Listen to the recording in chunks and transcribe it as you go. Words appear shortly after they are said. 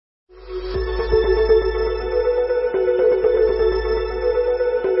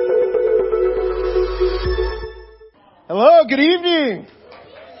Well, good evening.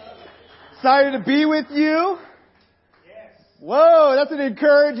 Excited to be with you. Whoa, that's an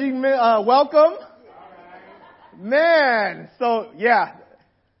encouraging welcome. Man, so yeah.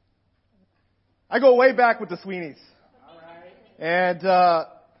 I go way back with the Sweeneys. And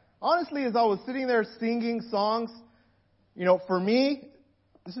honestly, as I was sitting there singing songs, for me,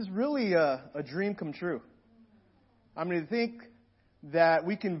 this is really a dream come true. I mean, to think that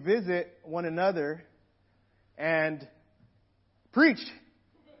we can visit one another and preach.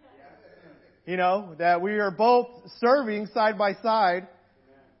 That we are both serving side by side,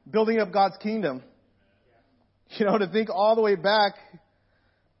 building up God's kingdom. To think all the way back,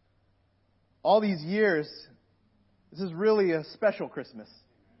 all these years, this is really a special Christmas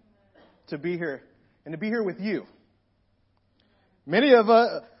to be here and to be here with you. Many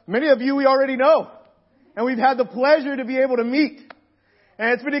of you we already know, and we've had the pleasure to be able to meet.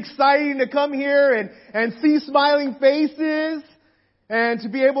 And it's been exciting to come here and see smiling faces and to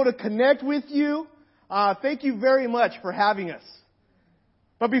be able to connect with you. Thank you very much for having us.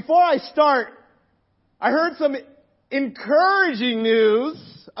 But before I start, I heard some encouraging news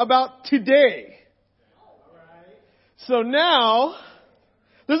about today. So now,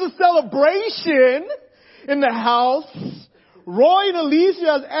 there's a celebration in the house. Roy and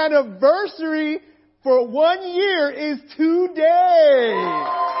Alicia's anniversary for 1 year is today.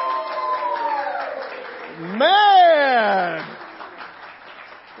 Man!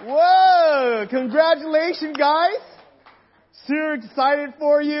 Whoa! Congratulations, guys. Super excited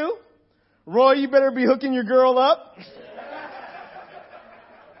for you. Roy, you better be hooking your girl up.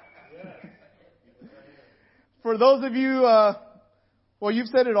 For those of you, you've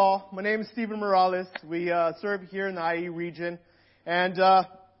said it all. My name is Stephen Morales. We serve here in the IE region. And I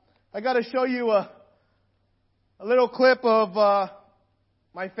got to show you a little clip of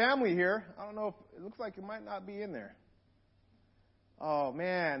my family here. I don't know if it looks like it might not be in there. Oh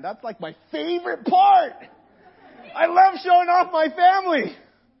man, that's like my favorite part. I love showing off my family.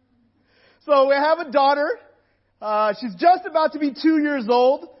 So we have a daughter. She's just about to be 2 years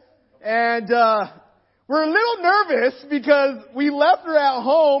old. And we're a little nervous because we left her at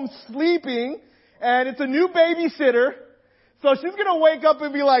home sleeping. And it's a new babysitter. So she's going to wake up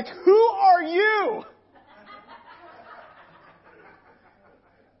and be like, "Who are you?"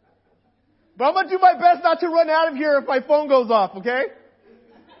 But I'm going to do my best not to run out of here if my phone goes off, okay?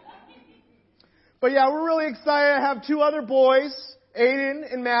 But yeah, we're really excited. I have two other boys,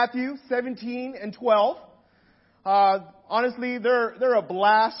 Aiden and Matthew, 17 and 12. Honestly, they're a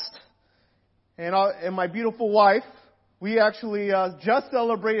blast. And my beautiful wife, we actually just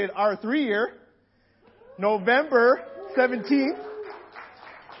celebrated our 3-year, November 17th.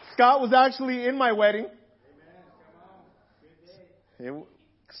 Scott was actually in my wedding.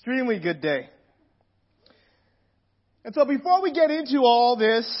 Extremely good day. And so before we get into all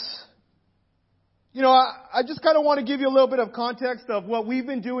this, I just kind of want to give you a little bit of context of what we've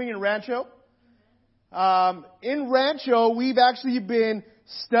been doing in Rancho. In Rancho, we've actually been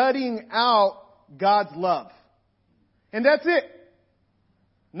studying out God's love. And that's it.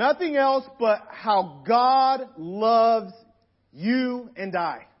 Nothing else but how God loves you and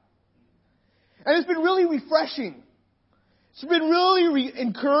I. And it's been really refreshing. It's been really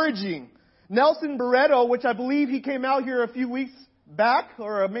encouraging. Nelson Barreto, which I believe he came out here a few weeks back,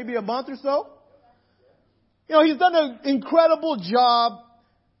 or maybe a month or so. He's done an incredible job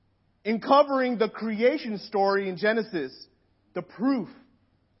in covering the creation story in Genesis, the proof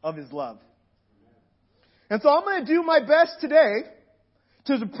of His love. And so I'm going to do my best today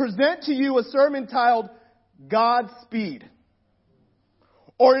to present to you a sermon titled Godspeed.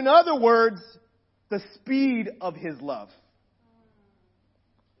 Or in other words, the speed of His love.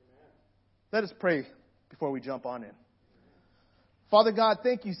 Let us pray before we jump on in. Father God,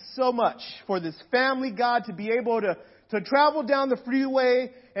 thank you so much for this family, God, to be able to travel down the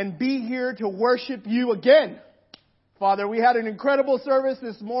freeway and be here to worship you again. Father, we had an incredible service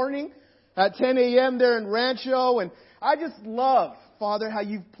this morning at 10 a.m. there in Rancho, and I just love, Father, how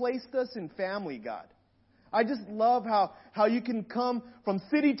you've placed us in family, God. I just love how you can come from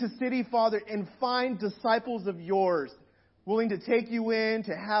city to city, Father, and find disciples of yours willing to take you in,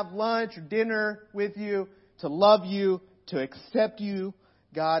 to have lunch or dinner with you, to love you, to accept you,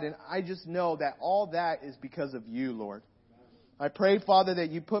 God. And I just know that all that is because of you, Lord. I pray, Father, that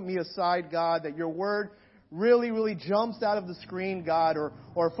you put me aside, God, that your word really, really jumps out of the screen, God,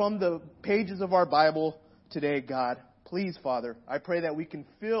 or from the pages of our Bible today, God. Please, Father, I pray that we can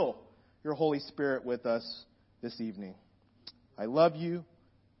fill your Holy Spirit with us this evening. I love you.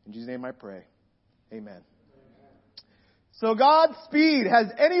 In Jesus' name I pray. Amen. So Godspeed. Has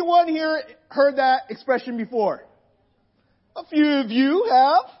anyone here heard that expression before? A few of you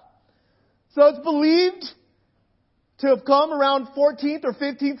have. So it's believed to have come around 14th or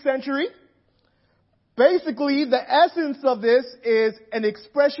 15th century. Basically, the essence of this is an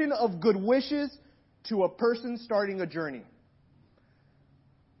expression of good wishes to a person starting a journey.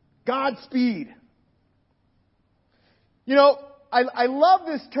 Godspeed. You know, I love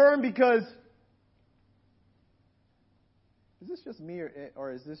this term because is this just me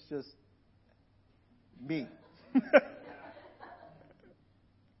or is this just me?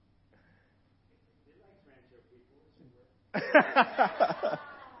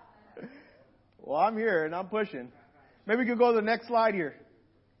 Well, I'm here and I'm pushing. Maybe we could go to the next slide here.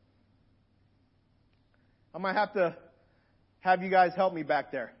 I might have to have you guys help me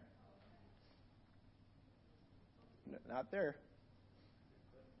back there. Not there.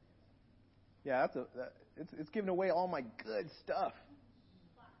 Yeah, it's giving away all my good stuff.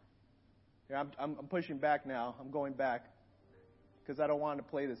 Yeah, I'm pushing back now. I'm going back because I don't want to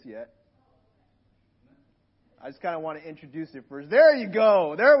play this yet. I just kind of want to introduce it first. There you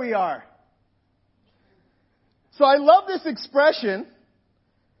go. There we are. So I love this expression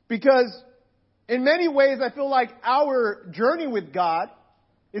because in many ways I feel like our journey with God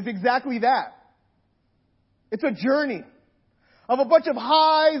is exactly that. It's a journey of a bunch of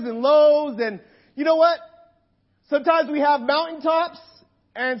highs and lows, and you know what? Sometimes we have mountaintops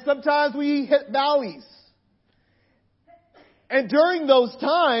and sometimes we hit valleys. And during those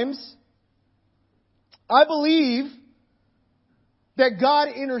times, I believe that God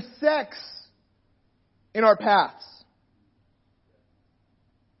intersects in our paths.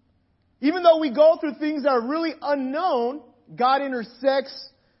 Even though we go through things that are really unknown, God intersects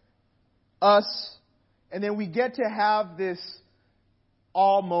us, and then we get to have this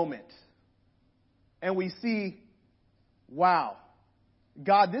all moment. And we see, wow,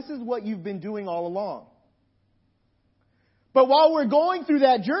 God, this is what you've been doing all along. But while we're going through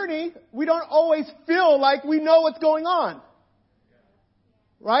that journey, we don't always feel like we know what's going on.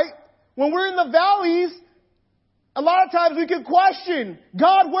 Right? When we're in the valleys, a lot of times we can question,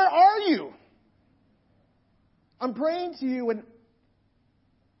 God, where are you? I'm praying to you and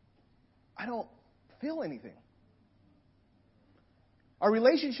I don't feel anything. Our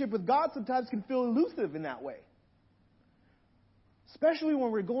relationship with God sometimes can feel elusive in that way. Especially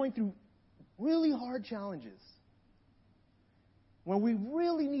when we're going through really hard challenges. When we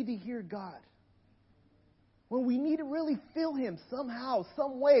really need to hear God. When we need to really feel Him somehow,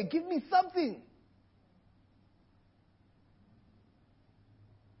 some way. Give me something.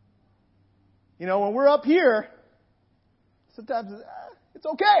 You know, when we're up here, sometimes it's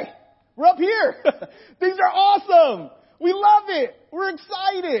okay. We're up here. Things are awesome. We love it. We're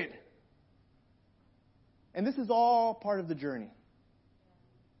excited. And this is all part of the journey.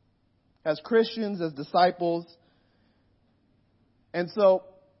 As Christians, as disciples. And so,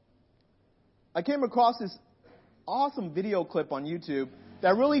 I came across this awesome video clip on YouTube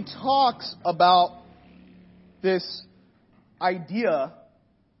that really talks about this idea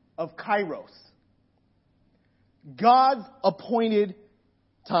of Kairos. God's appointed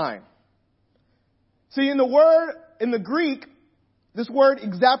time. See, in the Greek, this word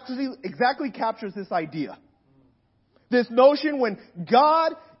exactly captures this idea. This notion when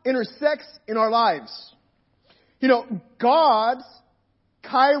God intersects in our lives. You know, God's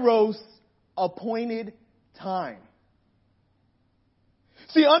Kairos appointed time.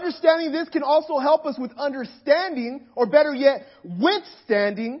 See, understanding this can also help us with understanding, or better yet,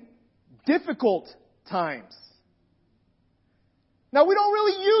 withstanding difficult times. Now, we don't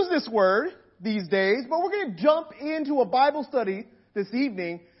really use this word these days, but we're going to jump into a Bible study this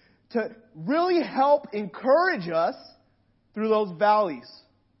evening to really help encourage us through those valleys,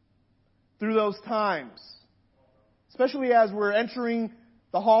 through those times, especially as we're entering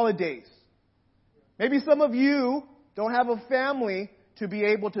the holidays. Maybe some of you don't have a family to be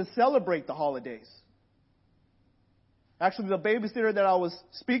able to celebrate the holidays. Actually, the babysitter that I was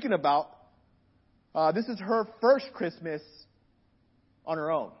speaking about, this is her first Christmas on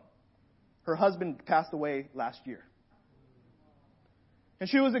her own. Her husband passed away last year. And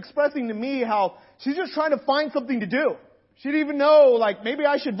she was expressing to me how she's just trying to find something to do. She didn't even know, like, maybe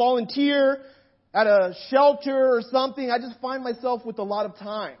I should volunteer at a shelter or something. I just find myself with a lot of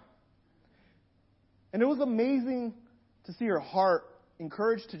time. And it was amazing to see her heart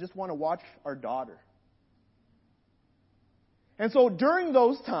encouraged to just want to watch our daughter. And so during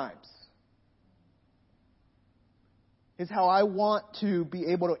those times is how I want to be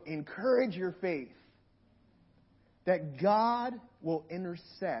able to encourage your faith that God will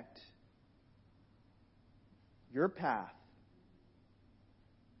intersect your path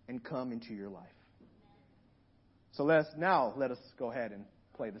and come into your life. So let us go ahead and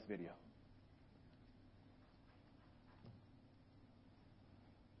play this video.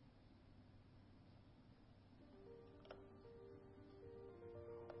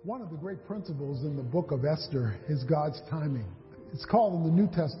 One of the great principles in the book of Esther is God's timing. It's called in the New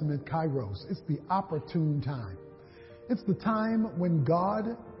Testament Kairos. It's the opportune time. It's the time when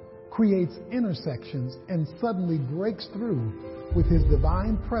God creates intersections and suddenly breaks through with His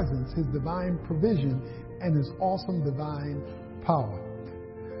divine presence, His divine provision, and His awesome divine power.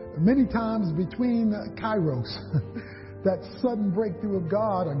 Many times between Kairos, that sudden breakthrough of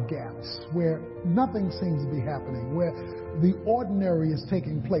God, are gaps where nothing seems to be happening, where the ordinary is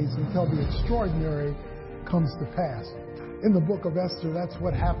taking place until the extraordinary comes to pass. In the book of Esther, that's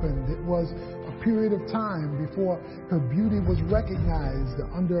what happened. It was a period of time before her beauty was recognized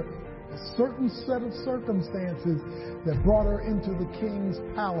under a certain set of circumstances that brought her into the king's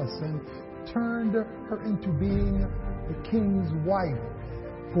palace and turned her into being the king's wife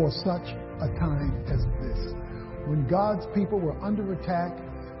for such a time as this. When God's people were under attack,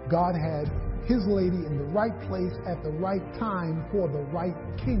 God had His lady in the right place at the right time for the right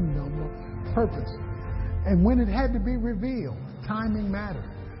kingdom purpose. And when it had to be revealed, timing mattered.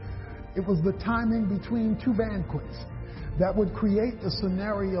 It was the timing between two banquets that would create the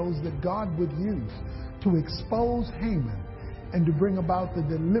scenarios that God would use to expose Haman and to bring about the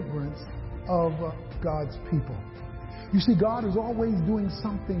deliverance of God's people. You see, God is always doing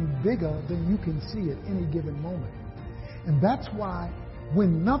something bigger than you can see at any given moment. And that's why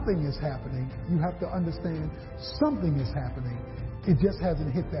when nothing is happening, you have to understand something is happening. It just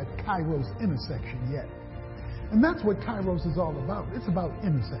hasn't hit that Kairos intersection yet. And that's what Kairos is all about. It's about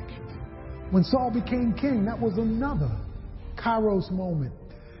intersections. When Saul became king, that was another Kairos moment.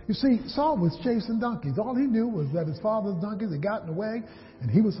 You see, Saul was chasing donkeys. All he knew was that his father's donkeys had gotten away, and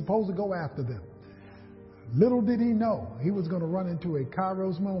he was supposed to go after them. Little did he know he was going to run into a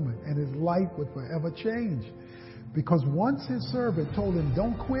Kairos moment, and his life would forever change. Because once his servant told him,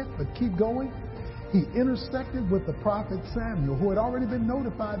 don't quit, but keep going, he intersected with the prophet Samuel, who had already been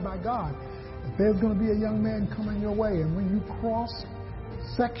notified by God that there's going to be a young man coming your way. And when you cross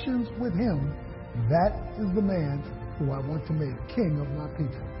sections with him, that is the man who I want to make king of my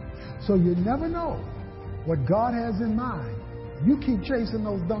people. So you never know what God has in mind. You keep chasing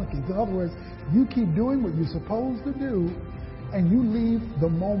those donkeys. In other words, you keep doing what you're supposed to do, and you leave the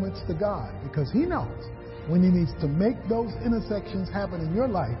moments to God, because He knows when He needs to make those intersections happen in your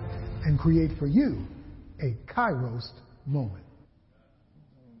life and create for you a Kairos moment.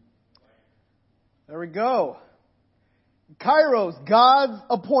 There we go. Kairos, God's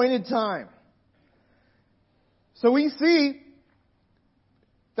appointed time. So we see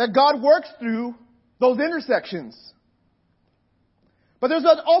that God works through those intersections. But there's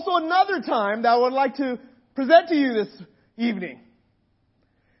also another time that I would like to present to you this evening.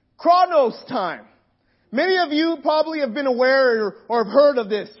 Chronos time. Many of you probably have been aware or have heard of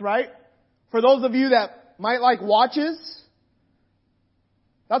this, right? For those of you that might like watches,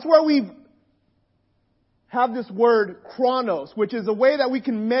 that's where we have this word chronos, which is a way that we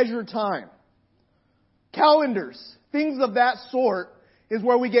can measure time. Calendars, things of that sort, is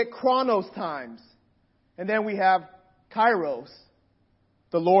where we get chronos times. And then we have kairos,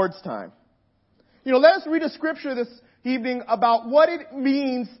 the Lord's time. Let us read a scripture this evening about what it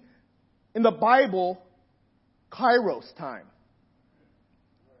means in the Bible, kairos time.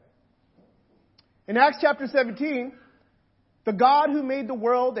 In Acts chapter 17, the God who made the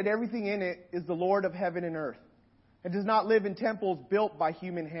world and everything in it is the Lord of heaven and earth, and does not live in temples built by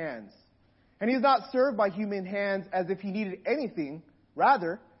human hands. And He is not served by human hands as if He needed anything.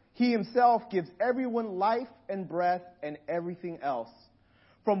 Rather, He Himself gives everyone life and breath and everything else.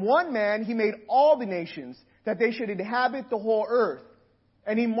 From one man He made all the nations, that they should inhabit the whole earth.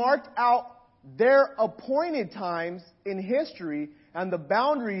 And He marked out their appointed times in history and the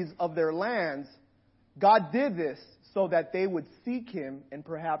boundaries of their lands. God did this so that they would seek Him and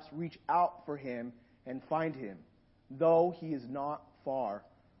perhaps reach out for Him and find Him, though He is not far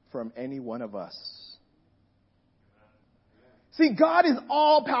from any one of us. See, God is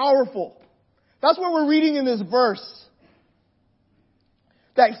all powerful. That's what we're reading in this verse.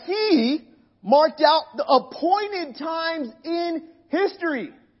 That He marked out the appointed times in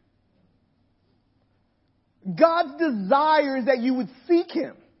history. God's desire is that you would seek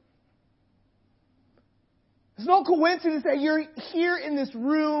Him. It's no coincidence that you're here in this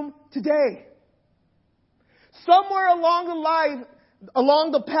room today. Somewhere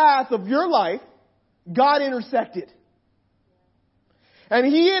along the path of your life, God intersected. And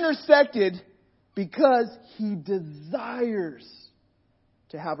He intersected because He desires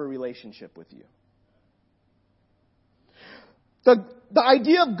to have a relationship with you. The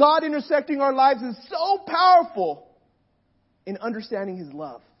idea of God intersecting our lives is so powerful in understanding His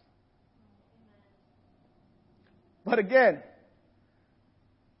love. But again,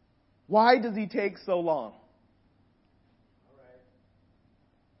 why does He take so long?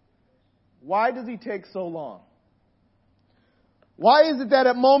 Why does He take so long? Why is it that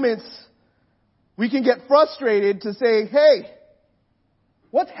at moments we can get frustrated to say, hey,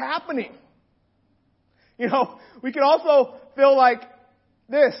 what's happening? You know, we can also feel like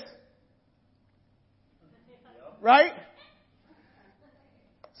this. Right?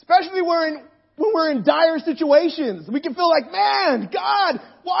 Especially when we're in dire situations. We can feel like, man, God,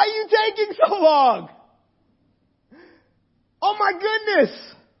 why are you taking so long? Oh my goodness.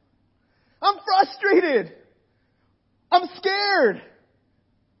 I'm frustrated. I'm scared.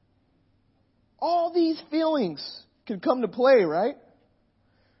 All these feelings can come to play, right?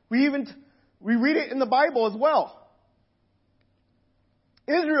 We read it in the Bible as well.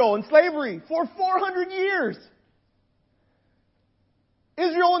 Israel in slavery for 400 years.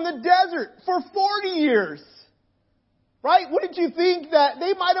 Israel in the desert for 40 years. Right? Wouldn't you think that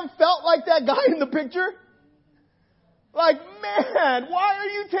they might have felt like that guy in the picture? Like, man, why are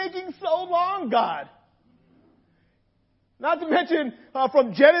you taking so long, God? Not to mention,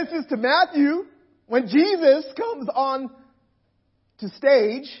 from Genesis to Matthew, when Jesus comes on to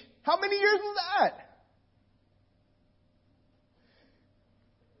stage, how many years was that?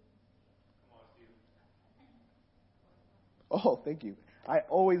 Oh, thank you. I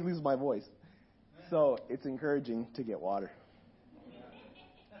always lose my voice. So it's encouraging to get water.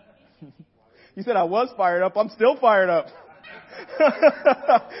 You said I was fired up. I'm still fired up.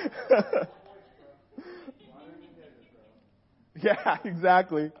 Yeah,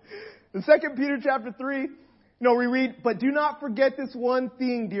 exactly. In 2 Peter chapter 3, we read, but do not forget this one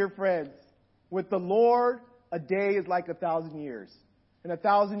thing, dear friends. With the Lord, a day is like 1,000 years, and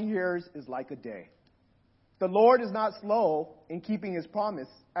 1,000 years is like a day. The Lord is not slow in keeping His promise,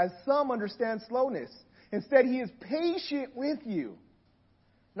 as some understand slowness. Instead, He is patient with you,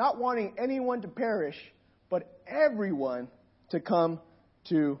 not wanting anyone to perish, but everyone to come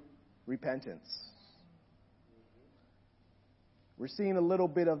to repentance. We're seeing a little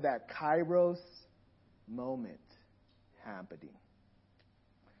bit of that Kairos moment happening.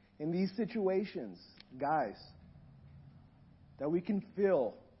 In these situations, guys, that we can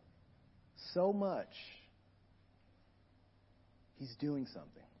feel so much, He's doing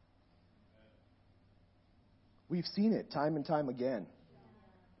something. We've seen it time and time again.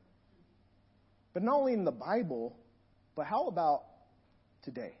 But not only in the Bible, but how about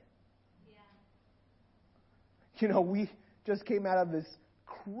today? We just came out of this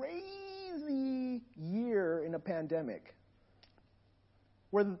crazy year in a pandemic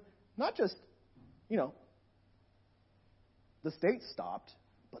where not just, the state stopped,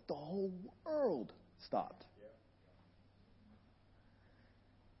 but the whole world stopped.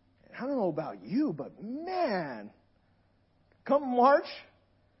 I don't know about you, but man, come March,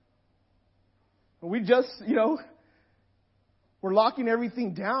 we just, we're locking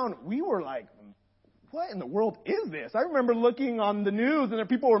everything down. We were like, what in the world is this? I remember looking on the news and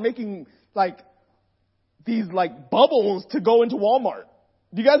people were making these bubbles to go into Walmart.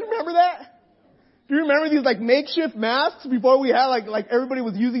 Do you guys remember that? Do you remember these makeshift masks before we had like everybody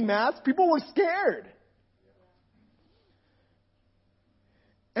was using masks? People were scared.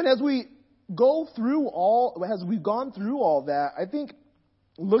 And as we've gone through all that, I think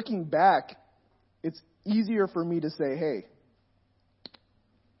looking back, it's easier for me to say, hey,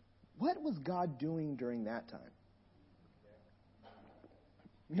 what was God doing during that time?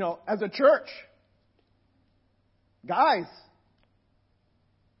 As a church, guys,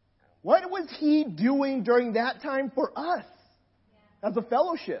 what was He doing during that time for us as a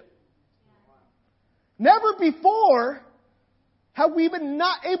fellowship? Never before have we been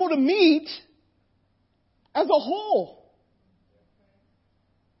not able to meet as a whole.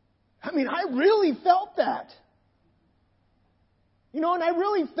 I mean, I really felt that. And I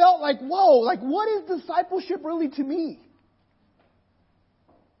really felt like, whoa, what is discipleship really to me?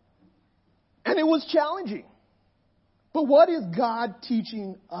 And it was challenging. But what is God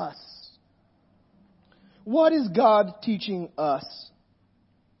teaching us? What is God teaching us?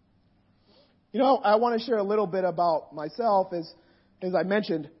 I want to share a little bit about myself. As I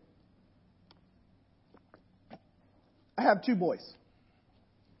mentioned, I have 2 boys.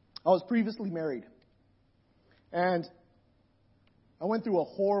 I was previously married. And I went through a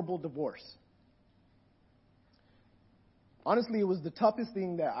horrible divorce. Honestly, it was the toughest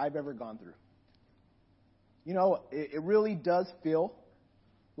thing that I've ever gone through. It really does feel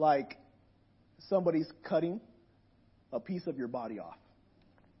like somebody's cutting a piece of your body off.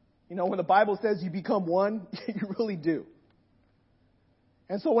 You know, when the Bible says you become one, you really do.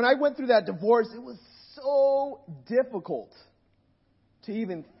 And so when I went through that divorce, it was so difficult to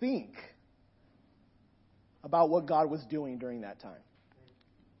even think about what God was doing during that time.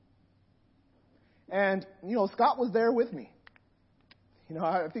 And, you know, Scott was there with me. You know,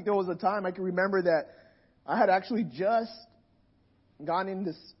 I think there was a time I can remember that I had actually just gone in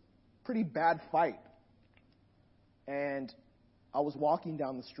this pretty bad fight. And I was walking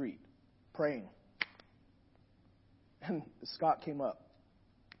down the street praying. And Scott came up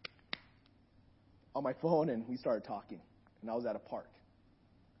on my phone and we started talking. And I was at a park.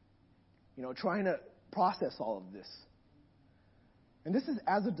 You know, trying to process all of this. And this is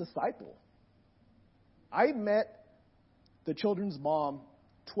as a disciple. I met the children's mom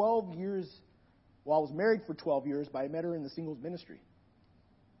 12 years, well, I was married for 12 years, but I met her in the singles ministry.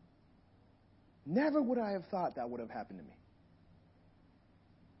 Never would I have thought that would have happened to me.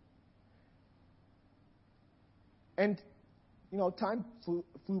 And, you know, time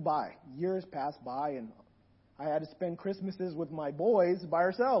flew by. Years passed by, and I had to spend Christmases with my boys by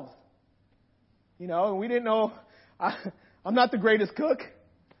ourselves. You know, and we didn't know, I'm not the greatest cook,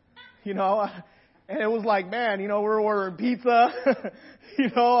 you know, and it was like, man, you know, we're ordering pizza, you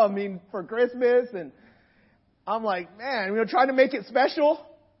know, I mean, for Christmas, and I'm like, man, you know, trying to make it special,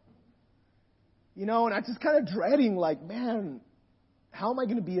 you know, and I just kind of dreading, like, man, how am I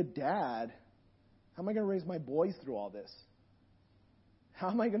going to be a dad? How am I going to raise my boys through all this? How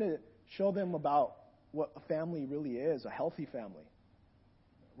am I going to show them about what a family really is, a healthy family?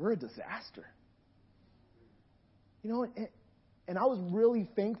 We're a disaster. You know, and I was really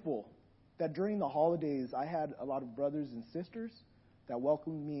thankful that during the holidays, I had a lot of brothers and sisters that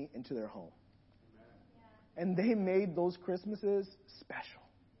welcomed me into their home. And they made those Christmases special.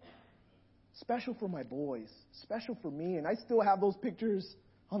 Special for my boys. Special for me. And I still have those pictures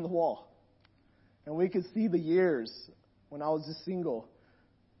on the wall. And we could see the years when I was just single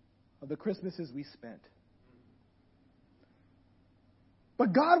of the Christmases we spent.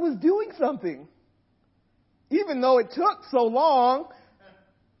 But God was doing something. Even though it took so long,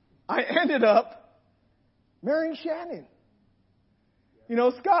 I ended up marrying Shannon. You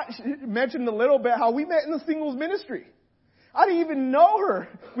know, Scott mentioned a little bit how we met in the singles ministry. I didn't even know her.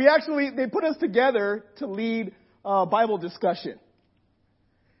 They put us together to lead Bible discussion.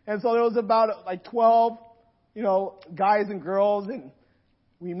 And so there was about like 12, you know, guys and girls, and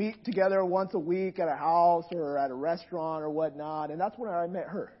we meet together once a week at a house or at a restaurant or whatnot. And that's when I met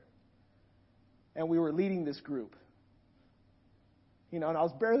her. And we were leading this group. You know, and I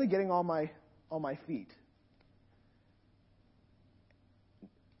was barely getting on my feet.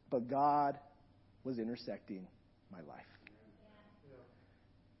 But God was intersecting my life.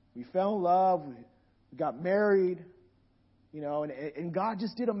 We fell in love. We got married. You know, and God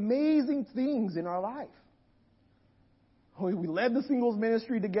just did amazing things in our life. We led the singles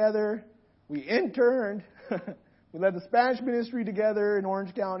ministry together. We interned. We led the Spanish ministry together in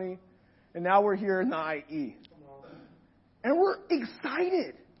Orange County. And now we're here in the IE. And we're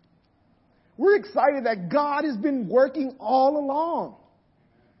excited. We're excited that God has been working all along.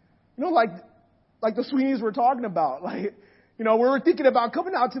 You know, like the Sweeneys were talking about. Like, you know, we were thinking about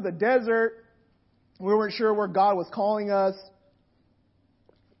coming out to the desert. We weren't sure where God was calling us.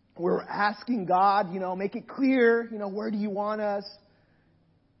 We were asking God, you know, make it clear, you know, where do you want us?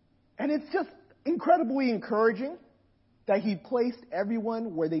 And it's just incredibly encouraging that He placed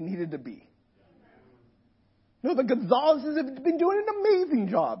everyone where they needed to be. You know, the Gonzaleses have been doing an amazing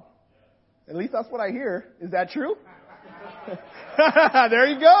job. At least that's what I hear. Is that true? There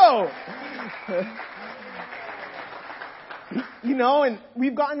you go. You know, and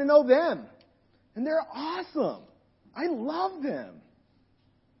we've gotten to know them. And they're awesome. I love them.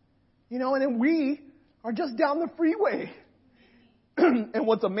 You know, and then we are just down the freeway. And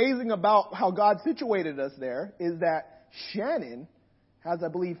what's amazing about how God situated us there is that Shannon has, I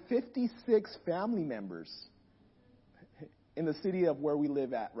believe, 56 family members in the city of where we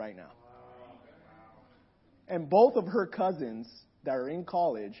live at right now. And both of her cousins that are in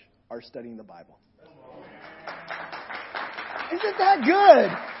college are studying the Bible. Isn't that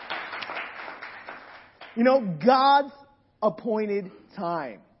good? You know, God's appointed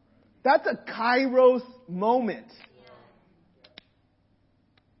time. That's a Kairos moment.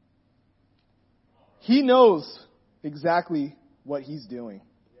 He knows exactly what He's doing.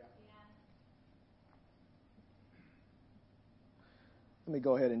 Let me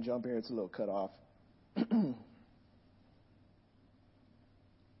go ahead and jump here. It's a little cut off. I'm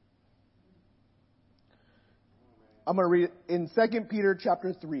going to read it in 2 Peter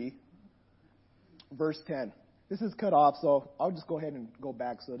chapter 3, verse 10. This is cut off, so I'll just go ahead and go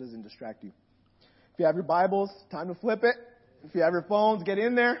back so it doesn't distract you. If you have your Bibles, time to flip it. If you have your phones, get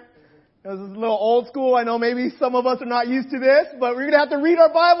in there. This is a little old school. I know maybe some of us are not used to this, but we're going to have to read our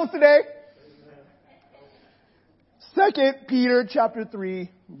Bibles today. 2 Peter chapter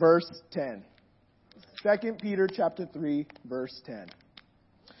 3, verse 10. 2 Peter chapter 3, verse 10.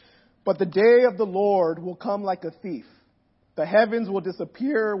 But the day of the Lord will come like a thief. The heavens will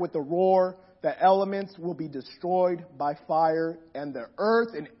disappear with a roar. The elements will be destroyed by fire, and the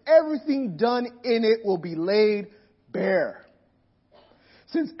earth and everything done in it will be laid bare.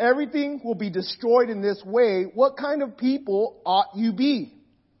 Since everything will be destroyed in this way, what kind of people ought you be?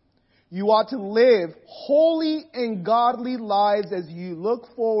 You ought to live holy and godly lives as you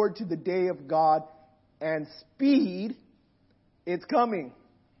look forward to the day of God and speed. It's coming.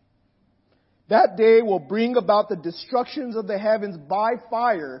 That day will bring about the destructions of the heavens by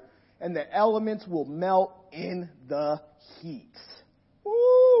fire, and the elements will melt in the heat.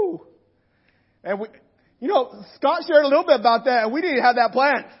 Woo! And Scott shared a little bit about that, and we didn't have that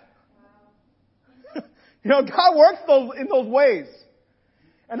planned. God works in those ways.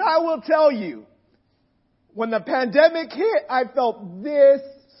 And I will tell you, when the pandemic hit, I felt this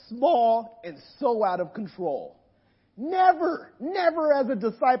small and so out of control. Never as a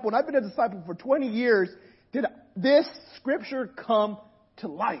disciple, and I've been a disciple for 20 years, did this scripture come to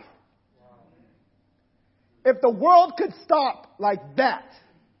life. If the world could stop like that,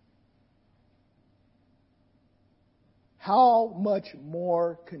 how much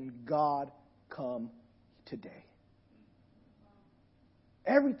more can God come today?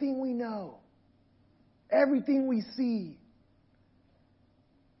 Everything we know, everything we see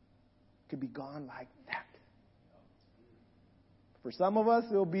could be gone like that. For some of us,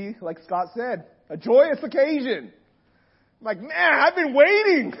 it'll be, like Scott said, a joyous occasion. Like, man, I've been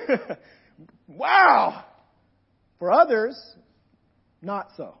waiting. Wow. For others, not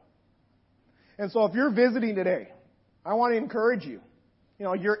so. And so if you're visiting today, I want to encourage you.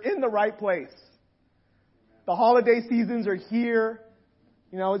 You're in the right place. The holiday seasons are here.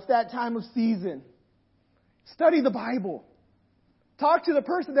 It's that time of season. Study the Bible. Talk to the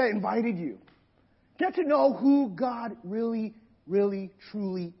person that invited you. Get to know who God really, really,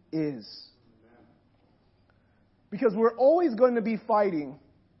 truly is. Because we're always going to be fighting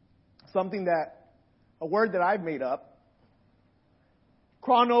a word that I've made up.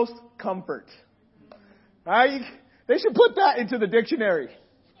 Chronos comfort. Right? They should put that into the dictionary.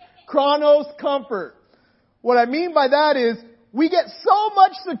 Chronos comfort. What I mean by that is we get so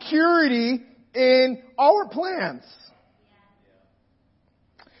much security in our plans.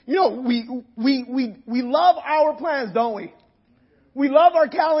 We love our plans, don't we? We love our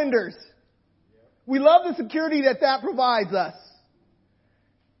calendars. We love the security that provides us.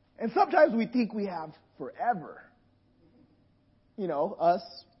 And sometimes we think we have forever. Us,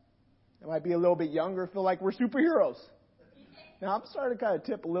 that might be a little bit younger, feel like we're superheroes. Now, I'm starting to kind of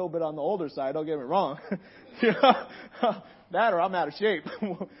tip a little bit on the older side, don't get me wrong. That or I'm out of shape.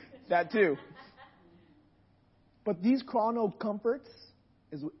 That too. But these chrono comforts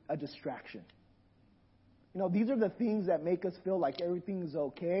is a distraction. These are the things that make us feel like everything is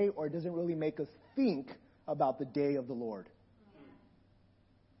okay, or it doesn't really make us think about the day of the Lord.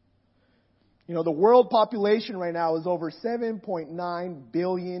 The world population right now is over 7.9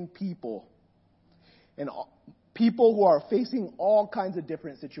 billion people. And people who are facing all kinds of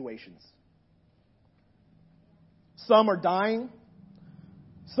different situations. Some are dying.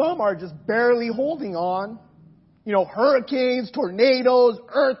 Some are just barely holding on. Hurricanes, tornadoes,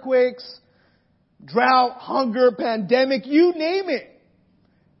 earthquakes, drought, hunger, pandemic, you name it.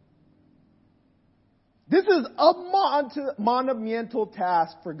 This is a monumental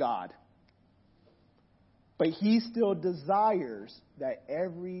task for God. But He still desires that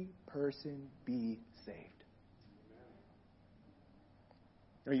every person be saved.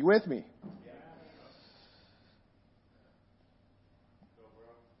 Are you with me?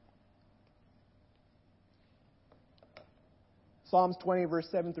 Psalms 20, verse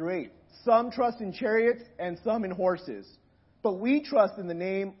 7 through 8. Some trust in chariots and some in horses, but we trust in the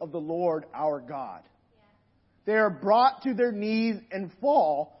name of the Lord our God. They are brought to their knees and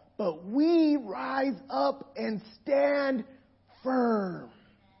fall, but we rise up and stand firm.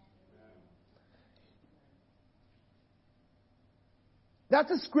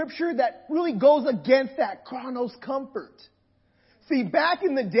 That's a scripture that really goes against that chronos comfort. See, back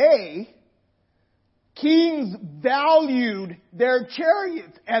in the day, kings valued their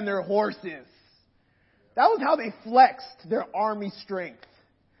chariots and their horses. That was how they flexed their army strength.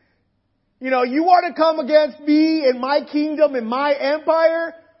 You want to come against me and my kingdom and my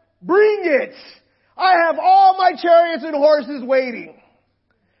empire? Bring it. I have all my chariots and horses waiting.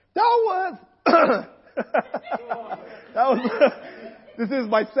 This is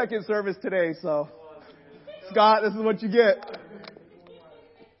my second service today, so Scott, this is what you get.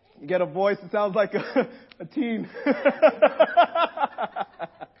 You get a voice that sounds like a teen.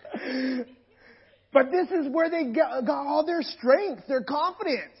 But this is where they got all their strength, their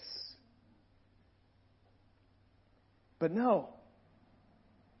confidence. But no,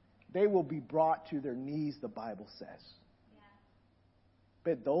 they will be brought to their knees, the Bible says. Yeah.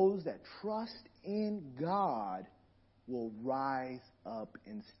 But those that trust in God will rise up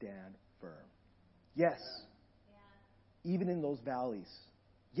and stand firm. Yes, yeah. Even in those valleys.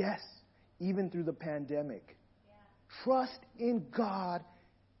 Yes, even through the pandemic. Yeah. Trust in God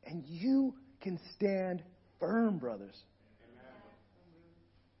and you can stand firm, brothers. Amen.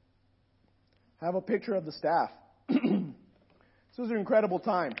 I have a picture of the staff. This was an incredible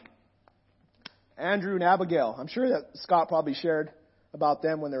time. Andrew and Abigail. I'm sure that Scott probably shared about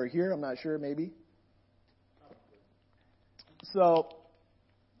them when they were here. I'm not sure, maybe. So,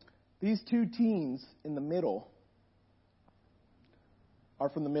 these two teens in the middle are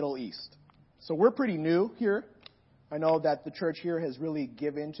from the Middle East. So we're pretty new here. I know that the church here has really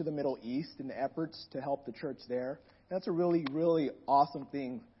given to the Middle East in the efforts to help the church there. That's a really, really awesome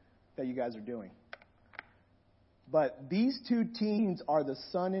thing that you guys are doing. But these two teens are the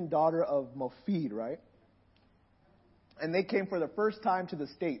son and daughter of Mofid, right? And they came for the first time to the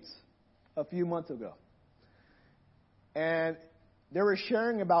States a few months ago. And they were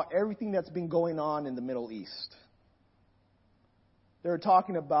sharing about everything that's been going on in the Middle East. They were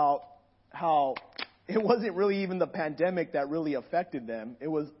talking about how it wasn't really even the pandemic that really affected them. It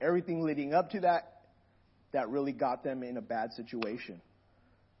was everything leading up to that really got them in a bad situation.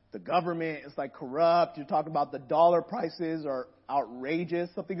 The government is like corrupt. You're talking about the dollar prices are outrageous.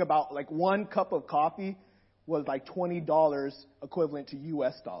 Something about like one cup of coffee was like $20 equivalent to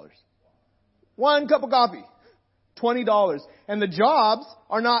US dollars. One cup of coffee, $20. And the jobs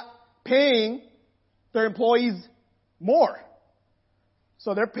are not paying their employees more.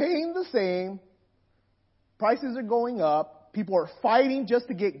 So they're paying the same. Prices are going up. People are fighting just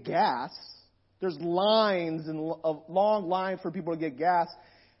to get gas. There's lines and long lines for people to get gas.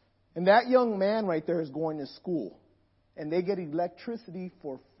 And that young man right there is going to school. And they get electricity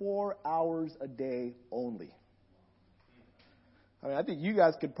for 4 hours a day only. I mean, I think you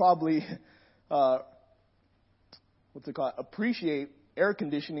guys could probably, appreciate air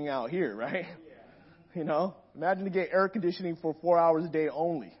conditioning out here, right? Yeah. You know, imagine to get air conditioning for 4 hours a day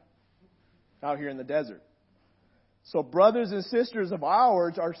only out here in the desert. So brothers and sisters of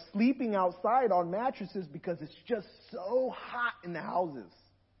ours are sleeping outside on mattresses because it's just so hot in the houses.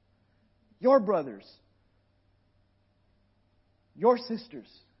 Your brothers, your sisters.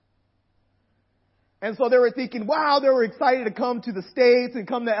 And so they were thinking, wow, they were excited to come to the States and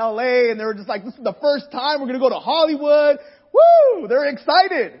come to LA. And they were just like, this is the first time we're going to go to Hollywood. Woo! They're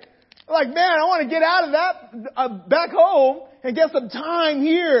excited. They're like, man, I want to get out of that back home and get some time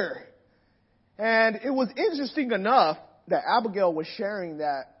here. And it was interesting enough that Abigail was sharing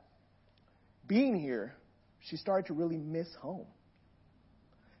that being here, she started to really miss home.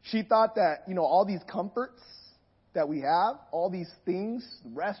 She thought that, all these comforts that we have, all these things,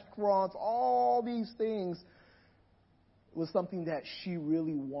 restaurants, all these things, was something that she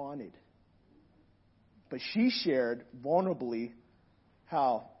really wanted. But she shared vulnerably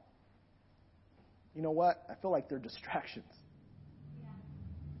how, you know what, I feel like they're distractions.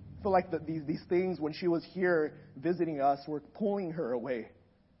 I feel like these things, when she was here visiting us, were pulling her away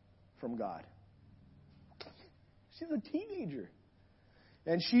from God. She's a teenager.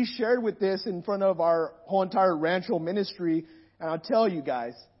 And she shared with this in front of our whole entire Rancho ministry. And I'll tell you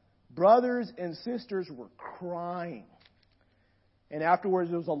guys, brothers and sisters were crying. And afterwards,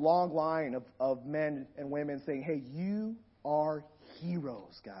 there was a long line of men and women saying, hey, you are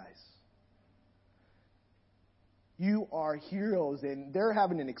heroes, guys. You are heroes. And they're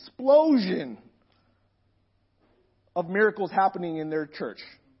having an explosion of miracles happening in their church.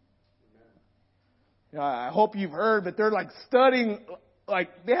 I hope you've heard, but they're like studying.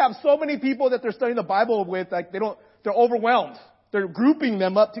 Like, they have so many people that they're studying the Bible with, like, they're overwhelmed. They're grouping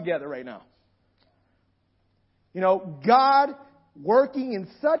them up together right now. God working in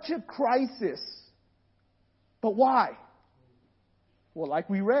such a crisis. But why? Well, like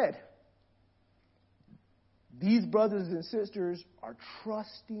we read, these brothers and sisters are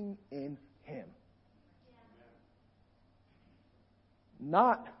trusting in Him.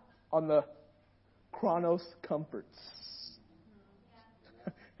 Not on the chronos comforts.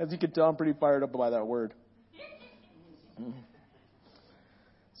 As you can tell, I'm pretty fired up by that word.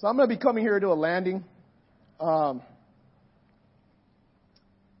 So I'm going to be coming here to a landing. But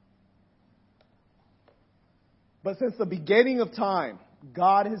since the beginning of time,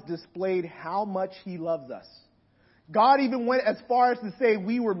 God has displayed how much He loves us. God even went as far as to say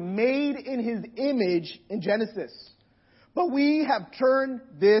we were made in His image in Genesis. But we have turned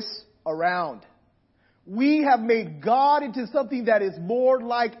this around. We have made God into something that is more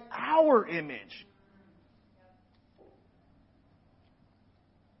like our image.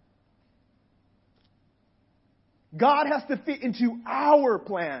 God has to fit into our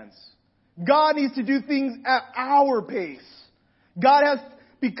plans. God needs to do things at our pace. God has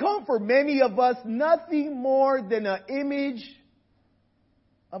become for many of us nothing more than an image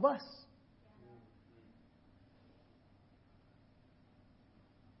of us.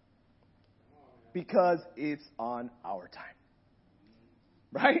 Because it's on our time.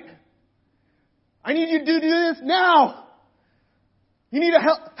 Right? I need you to do this now. You need to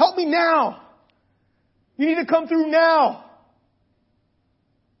help me now. You need to come through now.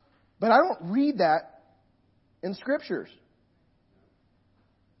 But I don't read that in scriptures.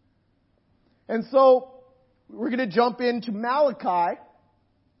 And so we're going to jump into Malachi.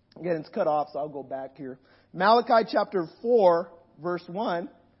 Again, it's cut off, so I'll go back here. Malachi chapter 4, verse 1.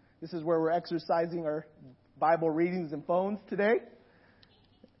 This is where we're exercising our Bible readings and phones today.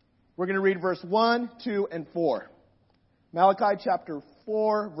 We're going to read verse 1, 2, and 4. Malachi chapter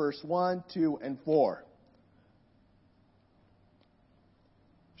 4, verse 1, 2, and 4.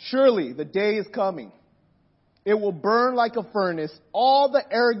 Surely the day is coming. It will burn like a furnace. All the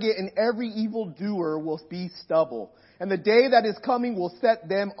arrogant and every evildoer will be stubble. And the day that is coming will set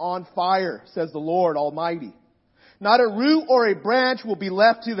them on fire, says the Lord Almighty. Not a root or a branch will be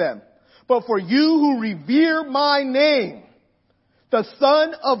left to them. But for you who revere my name, the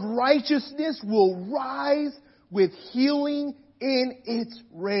Son of Righteousness will rise with healing in its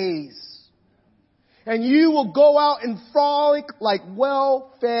rays. And you will go out and frolic like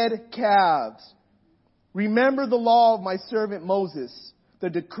well-fed calves. Remember the law of my servant Moses, the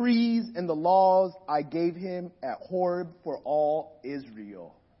decrees and the laws I gave him at Horeb for all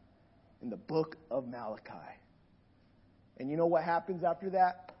Israel. In the book of Malachi. And you know what happens after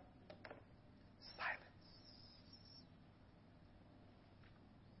that? Silence.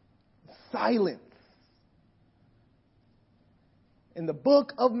 Silence. In the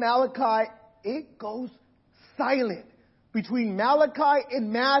book of Malachi, it goes silent. Between Malachi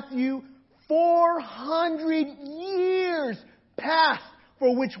and Matthew, 400 years passed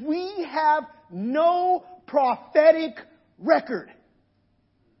for which we have no prophetic record.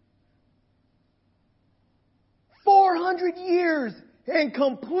 400 years and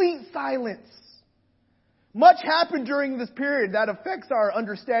complete silence. Much happened during this period that affects our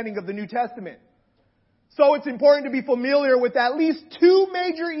understanding of the New Testament. So it's important to be familiar with at least two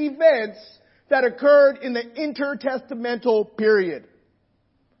major events that occurred in the intertestamental period.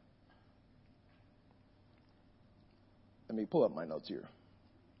 Let me pull up my notes here.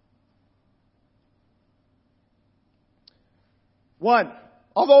 1.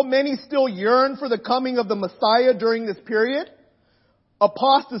 Although many still yearn for the coming of the Messiah during this period,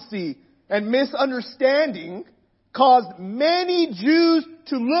 apostasy and misunderstanding caused many Jews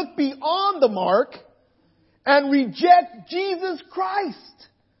to look beyond the mark and reject Jesus Christ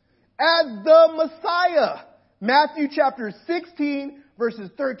as the Messiah. Matthew chapter 16, verses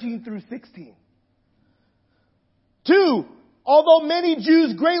 13 through 16. 2. Although many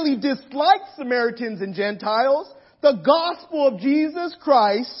Jews greatly disliked Samaritans and Gentiles, the gospel of Jesus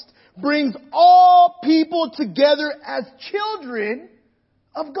Christ brings all people together as children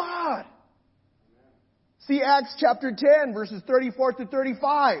of God. See Acts chapter 10, verses 34 to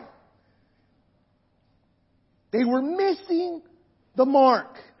 35. They were missing the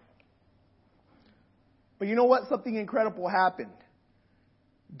mark. But you know what? Something incredible happened.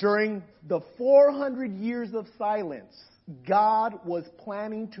 During the 400 years of silence, God was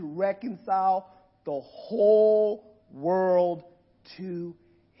planning to reconcile the whole world to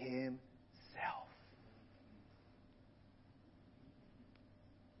Himself.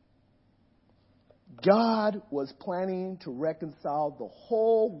 God was planning to reconcile the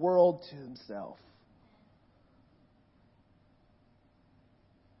whole world to Himself.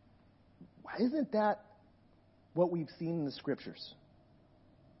 Isn't that what we've seen in the Scriptures?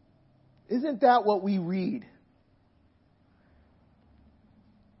 Isn't that what we read?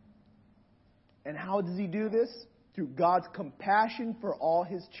 And how does He do this? Through God's compassion for all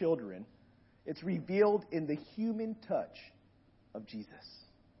His children. It's revealed in the human touch of Jesus.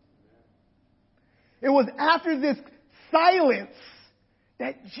 It was after this silence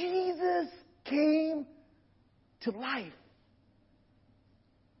that Jesus came to life.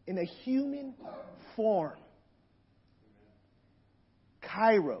 in a human form.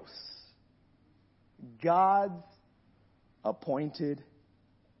 Kairos. God's appointed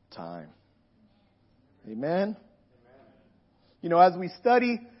time. Amen? As we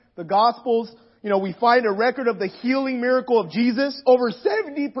study the Gospels, we find a record of the healing miracle of Jesus. Over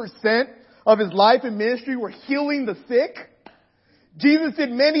 70% of his life and ministry were healing the sick. Jesus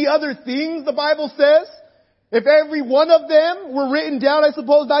did many other things, the Bible says. If every one of them were written down, I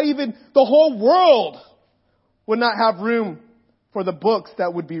suppose not even the whole world would not have room for the books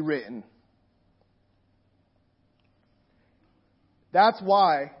that would be written. That's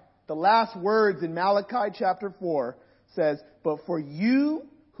why the last words in Malachi chapter 4 says, "But for you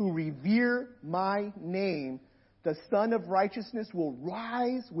who revere my name, the Son of Righteousness will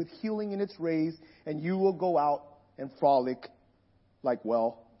rise with healing in its rays, and you will go out and frolic like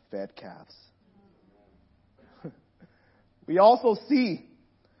well-fed calves." We also see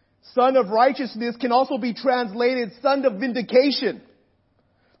Son of Righteousness can also be translated Son of Vindication.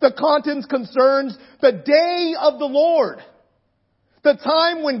 The contents concerns the day of the Lord, the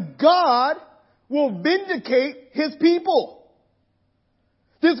time when God will vindicate his people.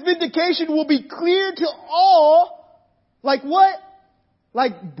 This vindication will be clear to all, like what?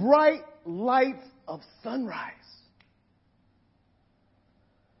 Like bright lights of sunrise.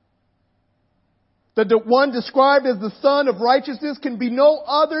 The one described as the Son of Righteousness can be no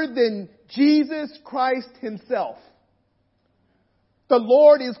other than Jesus Christ himself. The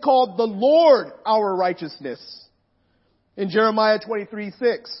Lord is called the Lord our righteousness in Jeremiah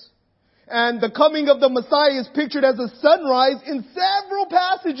 23:6. And the coming of the Messiah is pictured as a sunrise in several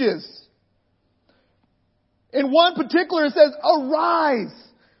passages. In one particular it says,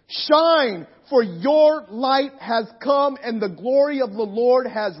 "Arise, shine, for your light has come and the glory of the Lord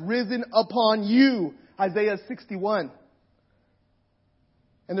has risen upon you." Isaiah 61.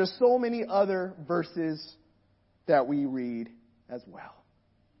 And there's so many other verses that we read as well.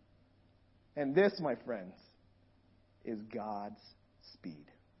 And this, my friends, is God's speed.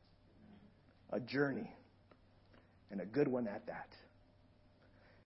 A journey, and a good one at that.